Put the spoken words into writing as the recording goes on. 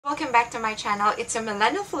Welcome back to my channel. It's a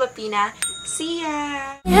Millennial Filipina. See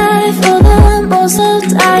ya!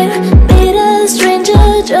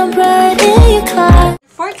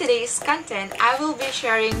 For today's content, I will be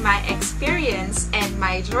sharing my experience and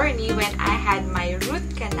my journey when I had my root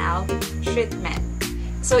canal treatment.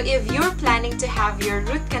 So if you're planning to have your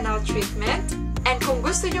root canal treatment, and kung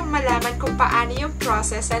gusto nyong malaman kung paano yung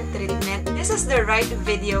process and treatment, this is the right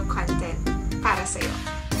video content para sa'yo.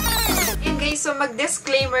 And guys, so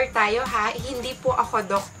mag-disclaimer tayo ha, hindi po ako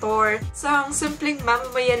doktor. So, ang simpleng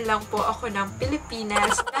mamamayan lang po ako ng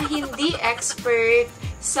Pilipinas na hindi expert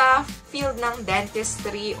sa field ng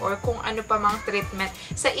dentistry or kung ano pa mang treatment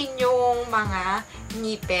sa inyong mga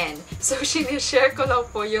ngipin. So, sinishare ko lang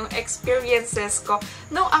po yung experiences ko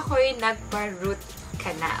nung ako'y nagpa-root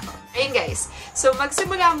canal. Ayun guys, so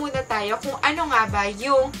magsimula muna tayo kung ano nga ba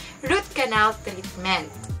yung root canal treatment.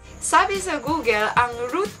 Sabi sa Google, ang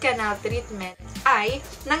root canal treatment ay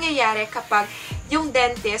nangyayari kapag yung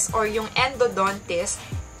dentist or yung endodontist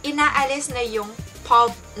inaalis na yung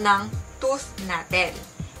pulp ng tooth natin.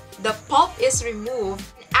 The pulp is removed.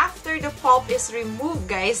 After the pulp is removed,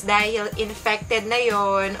 guys, dahil infected na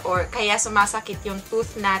yon or kaya sumasakit yung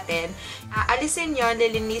tooth natin, alisin yon,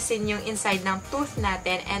 lilinisin yung inside ng tooth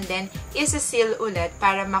natin, and then isa-seal ulit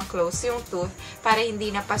para ma-close yung tooth para hindi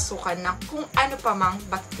napasukan ng kung ano pa mang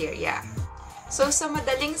bacteria. So, sa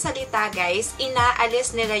madaling salita, guys,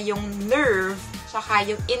 inaalis nila yung nerve tsaka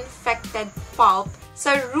yung infected pulp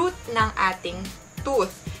sa root ng ating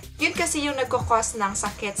tooth. Yun kasi yung nagkakos ng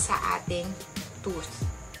sakit sa ating tooth.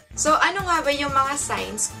 So, ano nga ba yung mga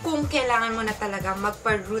signs kung kailangan mo na talaga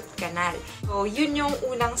magpa-root canal? So, yun yung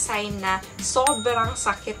unang sign na sobrang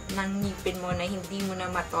sakit ng ngipin mo na hindi mo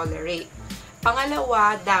na matolerate.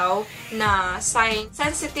 Pangalawa daw na sign,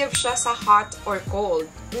 sensitive siya sa hot or cold.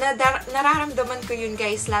 Nararamdaman ko yun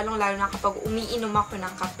guys, lalong-lalo na kapag umiinom ako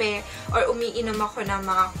ng kape or umiinom ako ng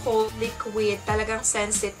mga cold liquid, talagang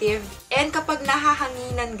sensitive. And kapag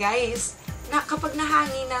nahahanginan guys, kapag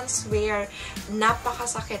nahanginan, swear,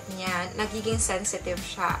 napakasakit niya, nagiging sensitive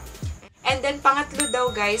siya. And then, pangatlo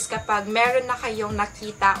daw guys, kapag meron na kayong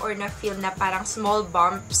nakita or na-feel na parang small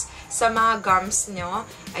bumps sa mga gums nyo,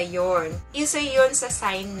 ayun. Isa yun sa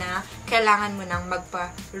sign na kailangan mo nang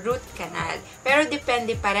magpa-root canal. Pero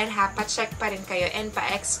depende pa rin ha, pa-check pa rin kayo and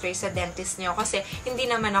pa-x-ray sa dentist nyo kasi hindi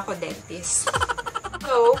naman ako dentist.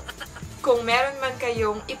 So, kung meron man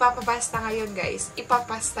kayong ipapapasta ngayon guys,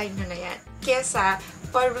 ipapastay nyo na yan. Kesa,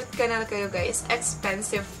 pa-root canal kayo guys,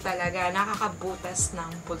 expensive talaga, nakakabutas ng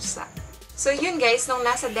bulsa. So yun guys, nung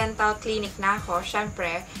nasa dental clinic na ako,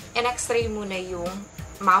 syempre, in-x-ray muna yung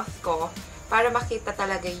mouth ko para makita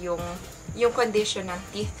talaga yung condition ng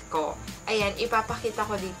teeth ko. Ayan, ipapakita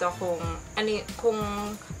ko dito kung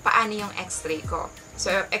paano yung x-ray ko. So,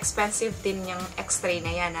 expensive din yung x-ray na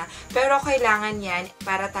yan ha. Pero kailangan yan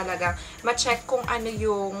para talagang ma-check kung ano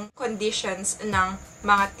yung conditions ng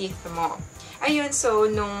mga teeth mo. Ayun, so,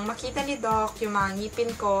 nung makita ni Doc yung mga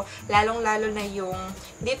ngipin ko, lalong-lalo na yung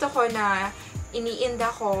dito ko na iniinda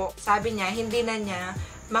ko, sabi niya, hindi na niya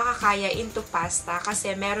makakaya into pasta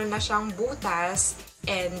kasi meron na siyang butas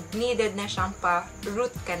and needed na siyang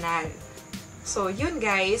pa-root canal. So, yun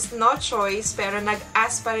guys, no choice, pero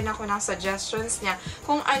nag-ask pa rin ako ng suggestions niya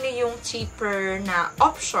kung ano yung cheaper na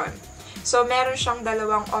option. So, meron siyang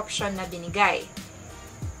dalawang option na binigay.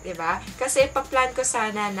 'Di ba? Kasi pa-plan ko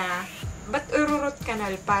sana na ba't root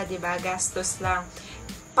canal pa, 'di ba? Gastos lang.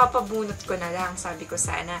 Papabunot ko na lang, sabi ko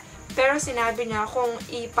sana. Pero sinabi niya kung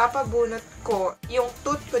ipapabunot ko yung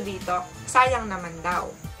tooth ko dito, sayang naman daw.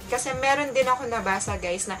 Kasi meron din ako nabasa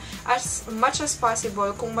guys na as much as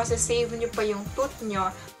possible kung masasave nyo pa yung tooth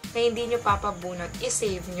nyo na hindi nyo papabunot,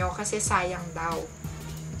 isave nyo kasi sayang daw.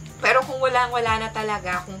 Pero kung wala na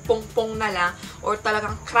talaga, kung pong-pong na lang or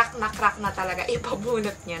talagang crack na talaga,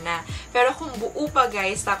 ipabunot nyo na. Pero kung buo pa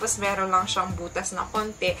guys, tapos meron lang siyang butas na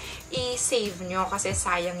konti, i-save nyo kasi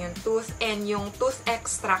sayang yung tooth. And yung tooth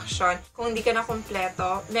extraction, kung hindi ka na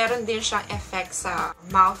kompleto, meron din siyang effect sa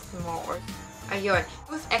mouth mo or ayun,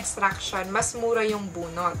 tooth extraction, mas mura yung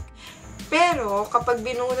bunot. Pero, kapag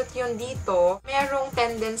binunot yun dito, merong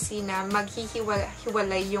tendency na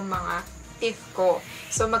maghihiwalay yung mga teeth ko.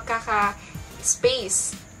 So,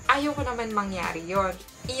 magkaka-space. Ayaw ko naman mangyari yun.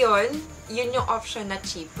 Yun yung option na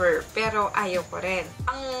cheaper. Pero, ayaw ko rin.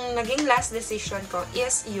 Ang naging last decision ko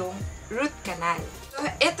is yung root canal. So,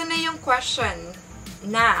 ito na yung question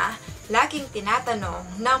na laging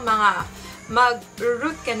tinatanong ng mga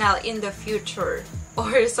mag-root canal in the future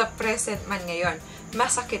or sa present man ngayon,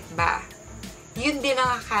 masakit ba? Yun din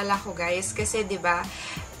ang akala ko guys kasi 'di ba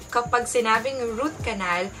kapag sinabing root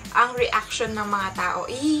canal, ang reaction ng mga tao,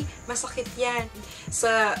 masakit yan.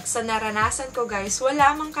 Sa naranasan ko guys,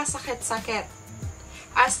 wala mang kasakit-sakit.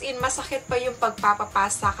 As in, masakit pa yung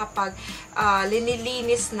pagpapapasta kapag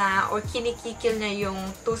linilinis na or kinikikil na yung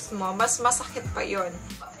tooth mo, mas masakit pa yon.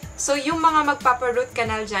 So, yung mga magpapa-root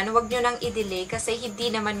canal dyan, huwag nyo nang i-delay kasi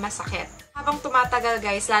hindi naman masakit. Habang tumatagal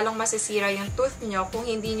guys, lalong masisira yung tooth nyo kung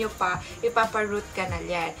hindi nyo pa ipapa-root canal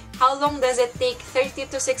yan. How long does it take?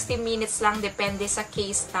 30 to 60 minutes lang, depende sa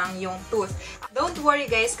case ng yung tooth. Don't worry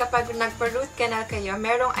guys, kapag nagpa-root canal kayo,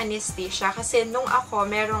 merong anesthesia. Kasi nung ako,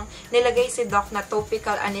 merong nilagay si doc na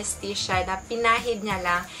topical anesthesia na pinahid niya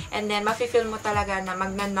lang. And then, mafe-feel mo talaga na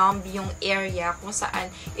magna-numb yung area kung saan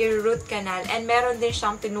i-root canal. And meron din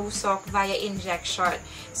siyang tinusok via injection.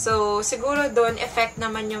 So, siguro doon, effect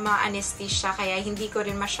naman yung mga anesthesia. Kaya hindi ko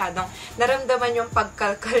rin masyadong naramdaman yung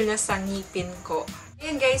pagkalkal na sa ngipin ko.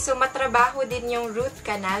 Ayan guys, so matrabaho din yung root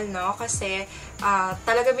canal, no? Kasi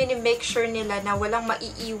talaga minimake sure nila na walang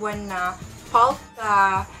maiiwan na pulp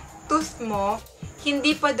tooth mo.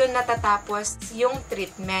 Hindi pa doon natatapos yung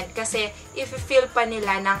treatment. Kasi if-fill pa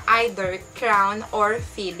nila ng either crown or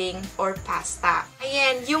filling or pasta.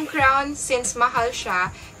 Ayan, yung crown, since mahal siya,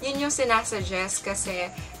 yun yung sinasuggest kasi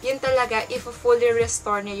yun talaga if-fully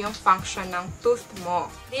restore niya yung function ng tooth mo.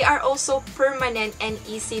 They are also permanent and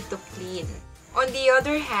easy to clean. On the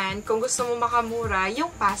other hand, kung gusto mo makamura, yung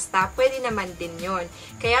pasta, pwede naman din yun.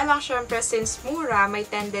 Kaya lang syempre, since mura, may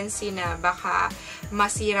tendency na baka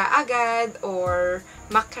masira agad or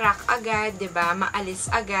makrack agad, diba? Maalis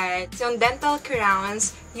agad. So, yung dental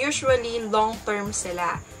crowns, usually long-term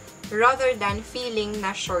sila rather than feeling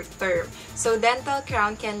na short-term. So, dental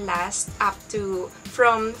crown can last up to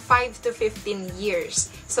from 5 to 15 years.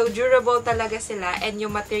 So, durable talaga sila and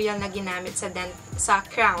yung material na ginamit sa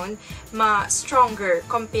crown, stronger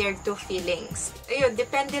compared to fillings. Ayun,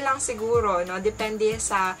 depende lang siguro, no? Depende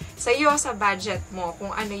sa iyo, sa budget mo,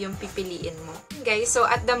 kung ano yung pipiliin mo. Guys, so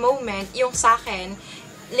at the moment, yung sa akin,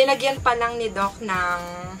 linagyan pa lang ni Doc ng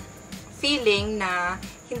filling na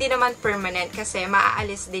hindi naman permanent kasi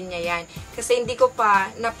maaalis din niya yan. Kasi hindi ko pa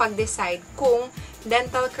napag-decide kung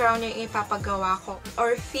dental crown yung ipapagawa ko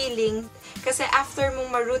or filling. Kasi after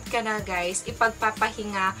mong ma-root canal guys,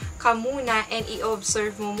 ipagpapahinga ka muna and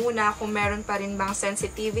i-observe mo muna kung meron pa rin bang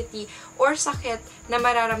sensitivity or sakit na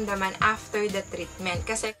mararamdaman after the treatment.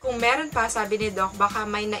 Kasi kung meron pa, sabi ni Doc, baka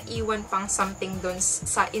may naiwan pang something dun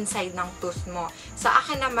sa inside ng tooth mo. Sa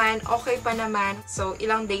akin naman, okay pa naman. So,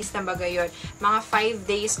 ilang days na ba gayon? Mga 5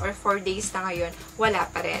 days or 4 days na ngayon, wala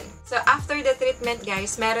pa rin. So, after the treatment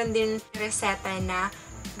guys, meron din reseta na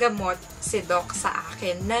gamot si Doc sa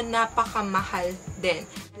akin na napakamahal din.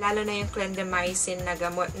 Lalo na yung clindamycin na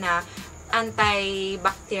gamot na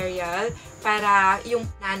antibacterial para yung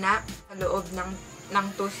nana sa loob ng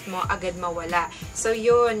tooth mo agad mawala. So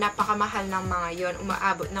yun, napakamahal ng mga yun.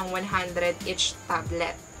 Umaabot ng 100 each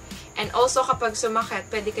tablet. And also kapag sumakit,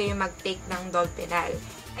 pwede kayo mag-take ng Dolpinal.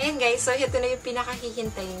 Ayan guys, so ito na yung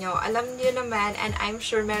pinakahihintay nyo. Alam nyo naman, and I'm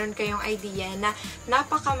sure meron kayong idea na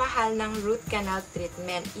napakamahal ng root canal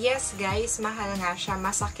treatment. Yes guys, mahal nga siya.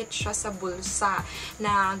 Masakit siya sa bulsa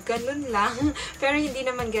na ganun lang. Pero hindi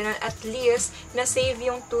naman ganun. At least, na-save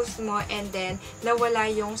yung tooth mo and then nawala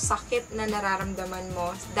yung sakit na nararamdaman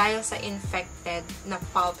mo dahil sa infected na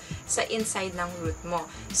pulp sa inside ng root mo.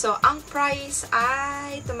 So, ang price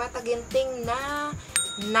ay tumataginting na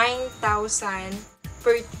 9,000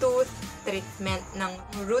 per tooth treatment ng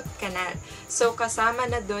root canal. So, kasama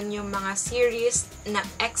na doon yung mga series na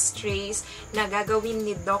x-rays na gagawin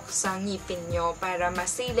ni Doc sa ngipin nyo para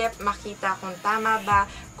masilip, makita kung tama ba,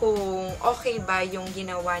 kung okay ba yung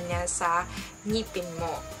ginawa niya sa ngipin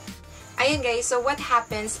mo. Ayun guys, so what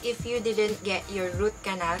happens if you didn't get your root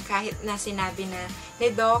canal kahit na sinabi na ni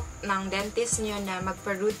Doc ng dentist nyo na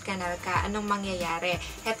magpa-root canal ka, anong mangyayari?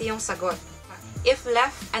 Ito yung sagot. If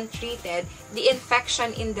left untreated, the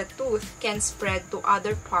infection in the tooth can spread to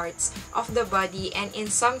other parts of the body and in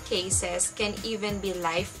some cases can even be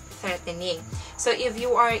life-threatening. So if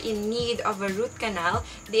you are in need of a root canal,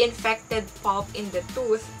 the infected pulp in the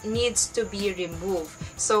tooth needs to be removed.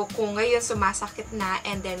 So kung ngayon sumasakit na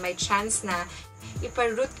and then may chance na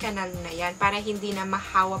ipa-root canal na yan para hindi na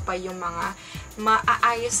mahawa pa yung mga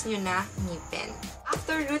maaayos nyo na ngipin.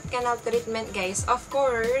 After root canal treatment guys, of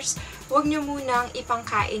course, huwag nyo munang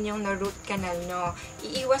ipangkain yung na-root canal nyo.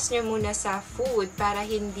 Iiwas nyo muna sa food para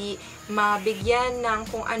hindi mabigyan ng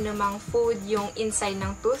kung ano mang food yung inside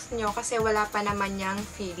ng tooth nyo kasi wala pa naman niyang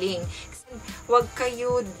feeling. Wag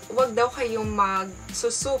daw kayong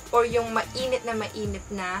magsusup or yung mainit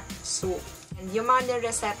na soup. And yung mga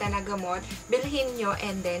nireseta na gamot, bilhin nyo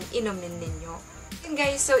and then inumin ninyo.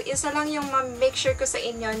 Guys, so isa lang yung ma-make sure ko sa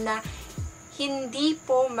inyo na hindi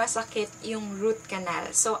po masakit yung root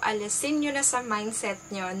canal. So, alisin nyo na sa mindset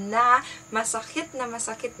nyo na masakit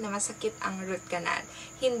ang root canal.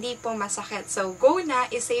 Hindi po masakit. So, go na,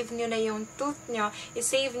 isave nyo na yung tooth nyo,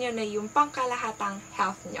 isave nyo na yung pangkalahatang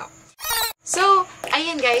health nyo. So,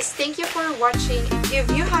 ayan guys, thank you for watching. If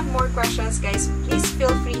you have more questions guys, please feel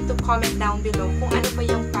free to comment down below kung ano pa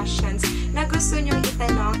yung questions na gusto nyong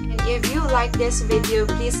itanong. And if you like this video,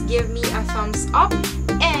 please give me a thumbs up.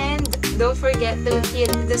 And don't forget to hit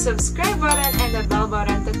the subscribe button and the bell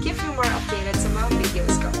button to keep you more updated sa mga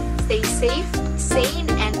videos ko. Stay safe, sane,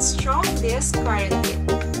 and strong this quarantine.